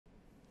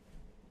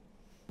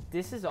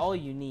This is all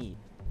you need.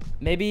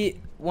 Maybe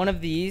one of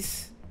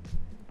these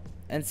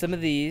and some of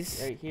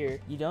these right here.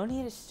 You don't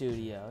need a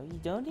studio. You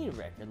don't need a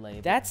record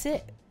label. That's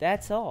it.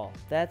 That's all.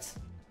 That's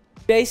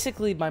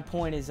basically my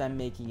point. Is I'm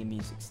making a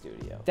music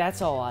studio.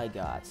 That's all I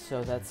got.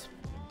 So that's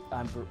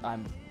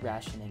I'm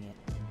rationing it.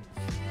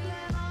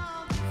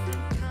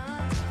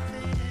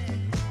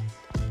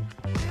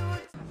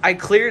 I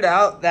cleared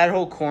out that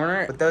whole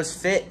corner, but those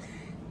fit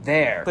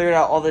there. Cleared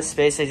out all this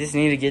space. I just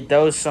need to get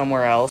those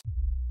somewhere else.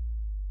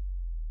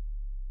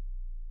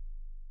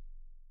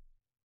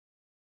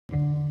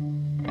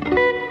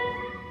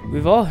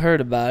 We've all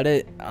heard about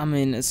it. I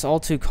mean, it's all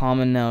too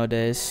common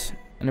nowadays.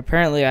 And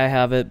apparently I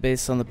have it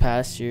based on the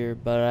past year,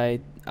 but I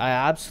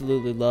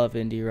absolutely love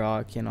indie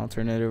rock and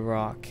alternative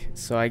rock.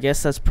 So I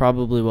guess that's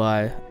probably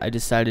why I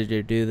decided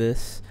to do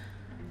this.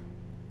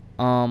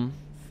 I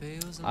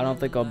don't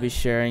think I'll be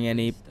sharing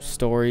any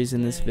stories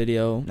in this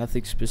video,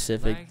 nothing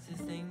specific.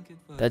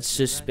 That's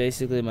just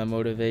basically my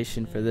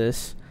motivation for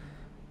this.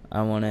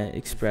 I want to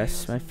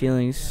express my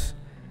feelings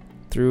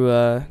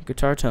through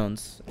guitar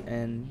tones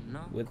and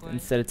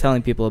instead of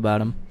telling people about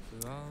them,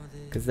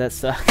 because that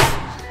sucks.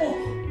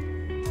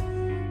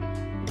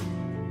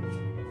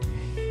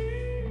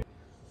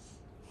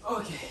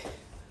 Okay,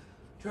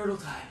 turtle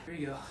time. Here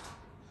you go.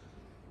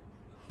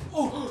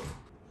 Oh.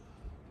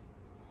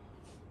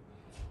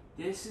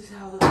 This is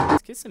how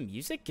let's get some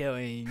music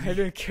going. I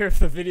don't care if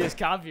the video's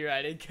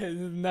copyrighted because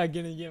I'm not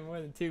gonna get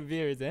more than 2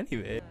 viewers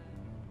anyway.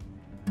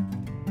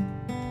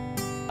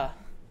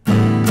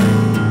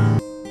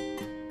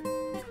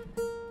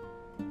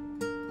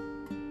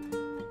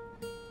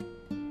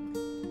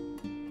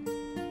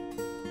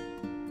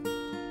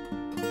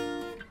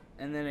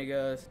 And then it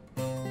goes.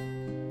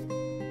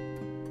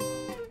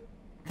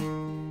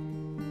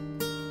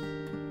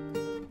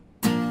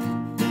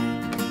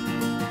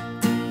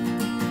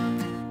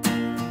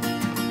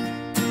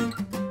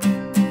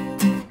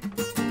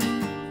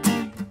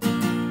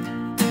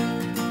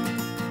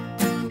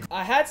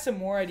 I had some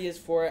more ideas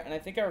for it, and I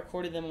think I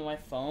recorded them on my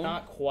phone.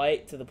 Not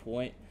quite to the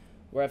point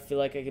where I feel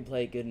like I could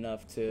play it good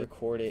enough to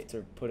record it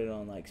to put it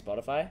on like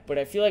Spotify, but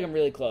I feel like I'm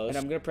really close, and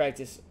I'm gonna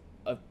practice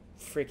a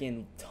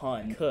freaking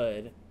ton.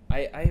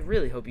 I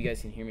really hope you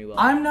guys can hear me well.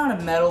 I'm not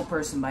a metal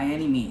person by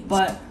any means,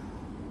 but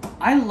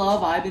I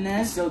love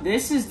Ibanez. So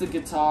this is the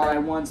guitar I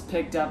once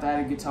picked up at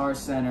a Guitar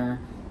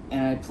Center,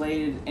 and I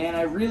played it, and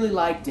I really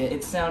liked it.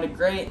 It sounded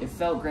great. It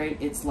felt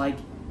great. It's like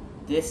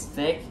this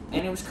thick,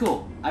 and it was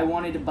cool. I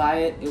wanted to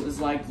buy it. It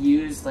was like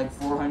used, like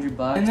 400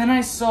 bucks. And then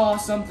I saw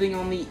something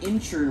on the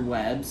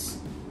interwebs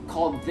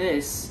called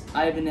this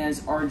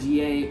Ibanez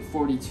RGA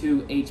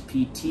 42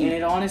 HPT, and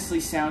it honestly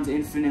sounds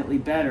infinitely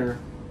better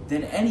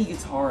than any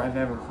guitar I've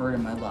ever heard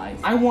in my life.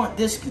 I want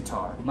this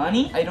guitar.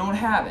 Money? I don't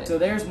have it. So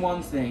there's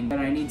one thing that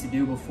I need to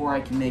do before I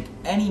can make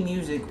any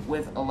music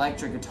with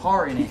electric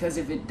guitar in it, because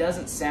if it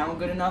doesn't sound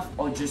good enough,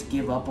 I'll just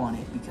give up on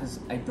it because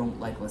I don't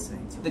like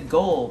listening to it. The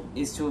goal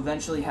is to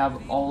eventually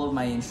have all of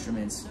my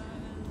instruments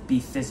be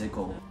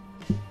physical.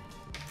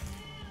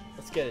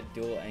 Let's get a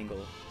dual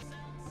angle.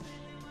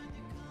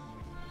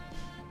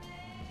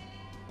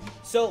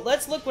 So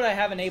let's look what I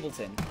have in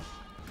Ableton.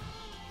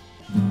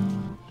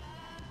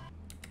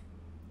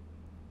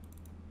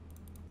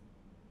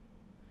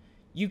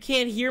 You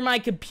can't hear my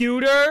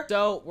computer?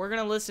 So, we're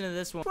gonna listen to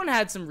this one. This one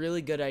had some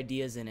really good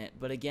ideas in it,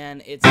 but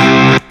again, it's...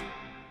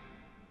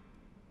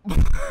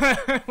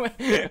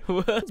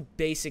 It's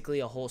basically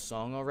a whole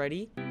song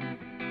already.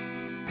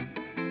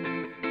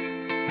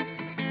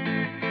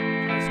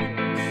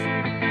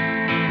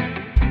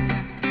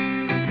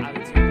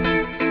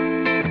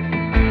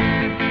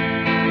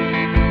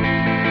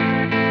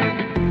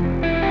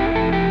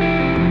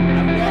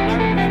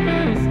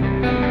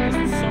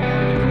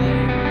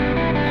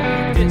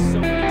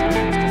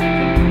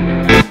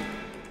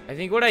 I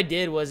think what I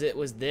did was it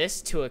was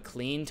this to a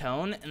clean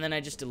tone, and then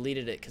I just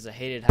deleted it because I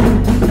hated how that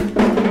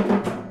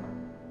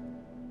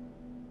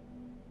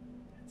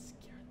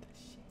scared the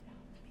shit out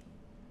of me.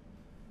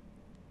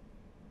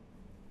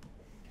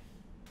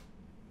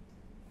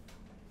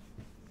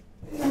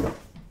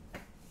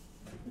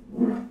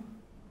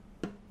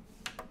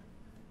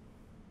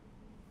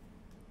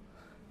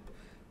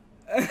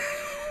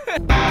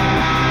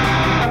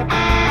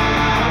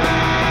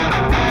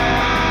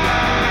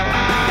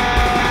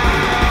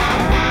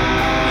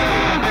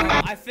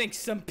 I think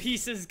some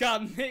pieces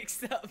got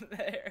mixed up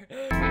there.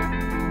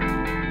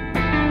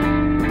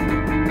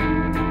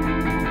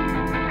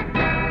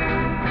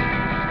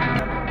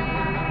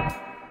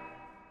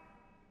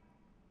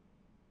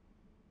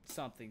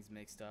 Something's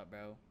mixed up,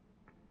 bro.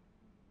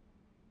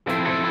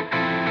 I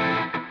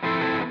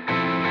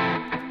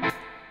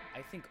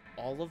think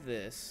all of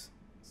this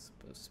is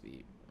supposed to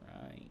be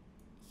right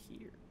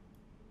here.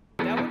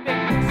 That would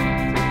make more sense.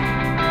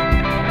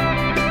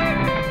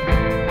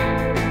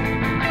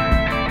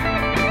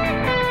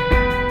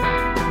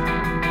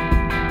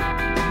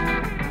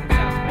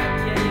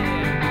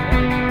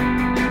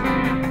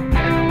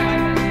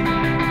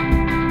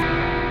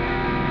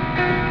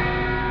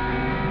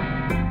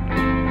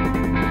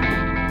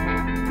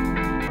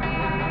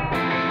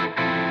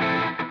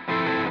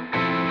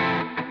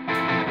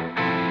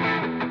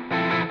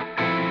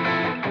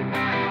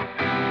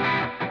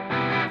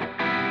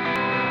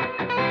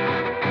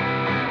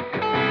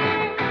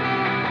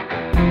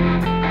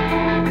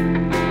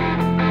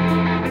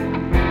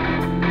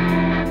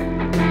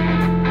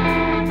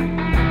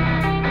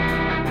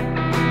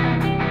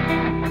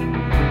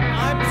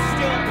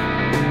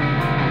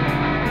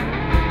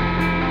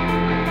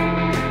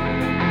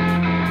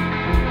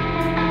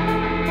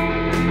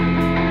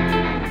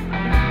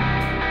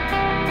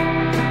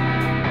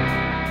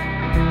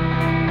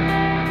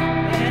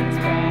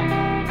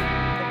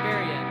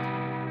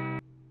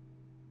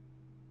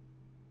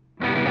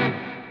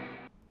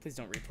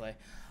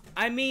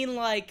 I mean,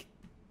 like,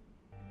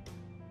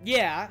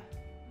 yeah,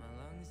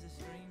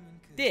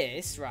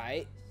 this,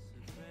 right?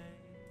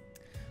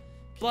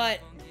 But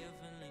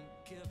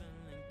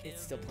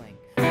it's still playing.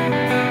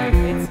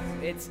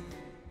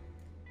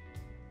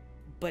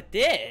 But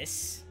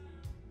this,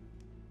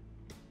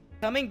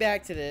 coming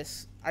back to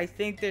this, I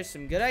think there's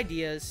some good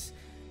ideas,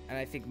 and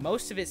I think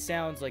most of it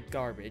sounds like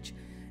garbage.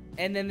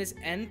 And then this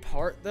end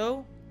part,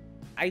 though,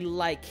 I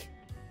like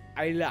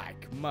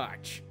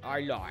much.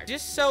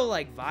 Just so,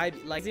 like,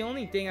 vibe. Like, the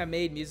only thing I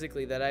made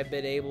musically that I've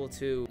been able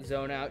to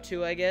zone out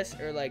to, I guess,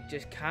 or, like,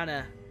 just kind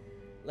of,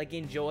 like,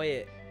 enjoy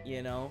it,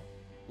 you know?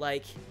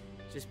 Like,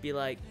 just be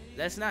like,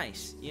 that's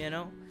nice, you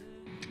know?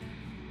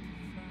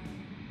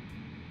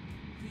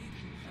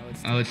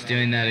 Oh, it's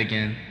doing that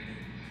again.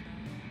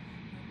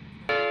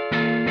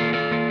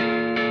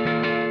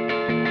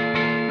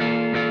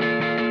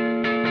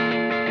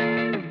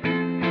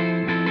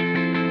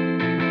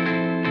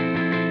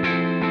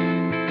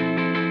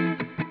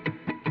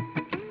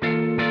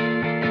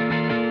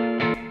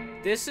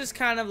 This is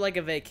kind of like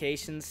a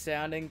vacation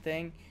sounding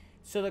thing.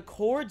 So the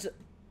chords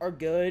are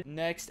good.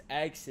 Next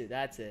exit,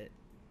 that's it.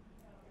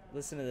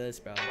 Listen to this,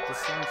 bro. This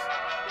song's...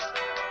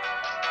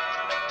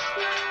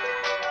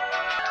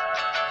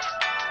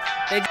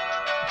 Hey,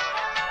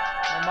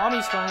 my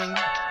mommy's calling.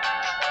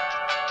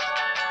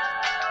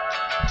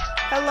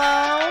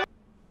 Hello?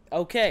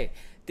 Okay,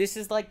 this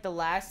is like the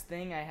last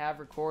thing I have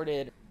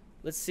recorded.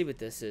 Let's see what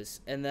this is.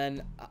 And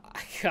then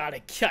I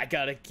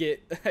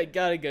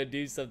gotta go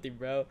do something,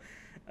 bro.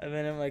 I've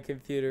been on my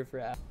computer for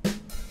hours.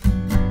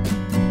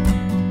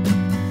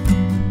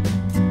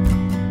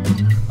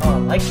 Oh, I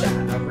like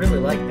that. I really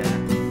like that.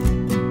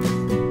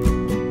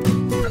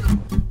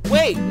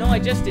 Wait, no, I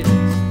just did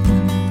this.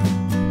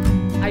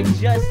 I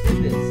just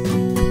did this.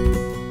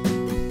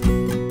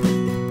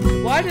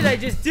 Why did I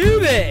just do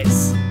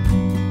this?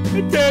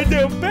 It turned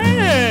so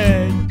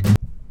bad.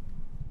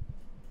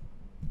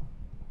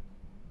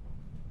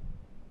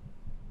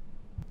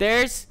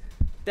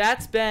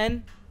 That's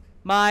been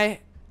my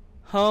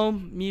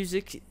home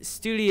music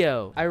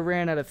studio. I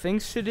ran out of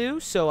things to do,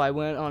 so I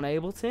went on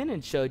Ableton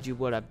and showed you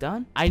what I've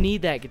done. I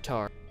need that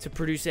guitar to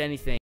produce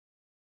anything.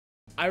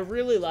 I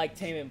really like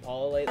Tame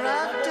Impala lately.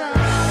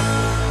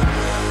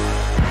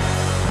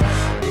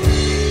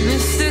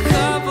 Missed a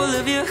couple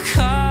of your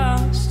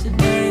calls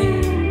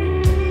today.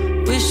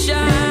 Wish I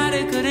had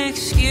a good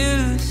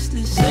excuse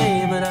to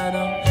say, but I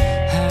don't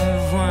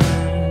have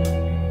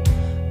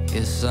one.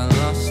 Guess I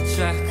lost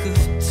track of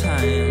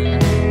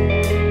time.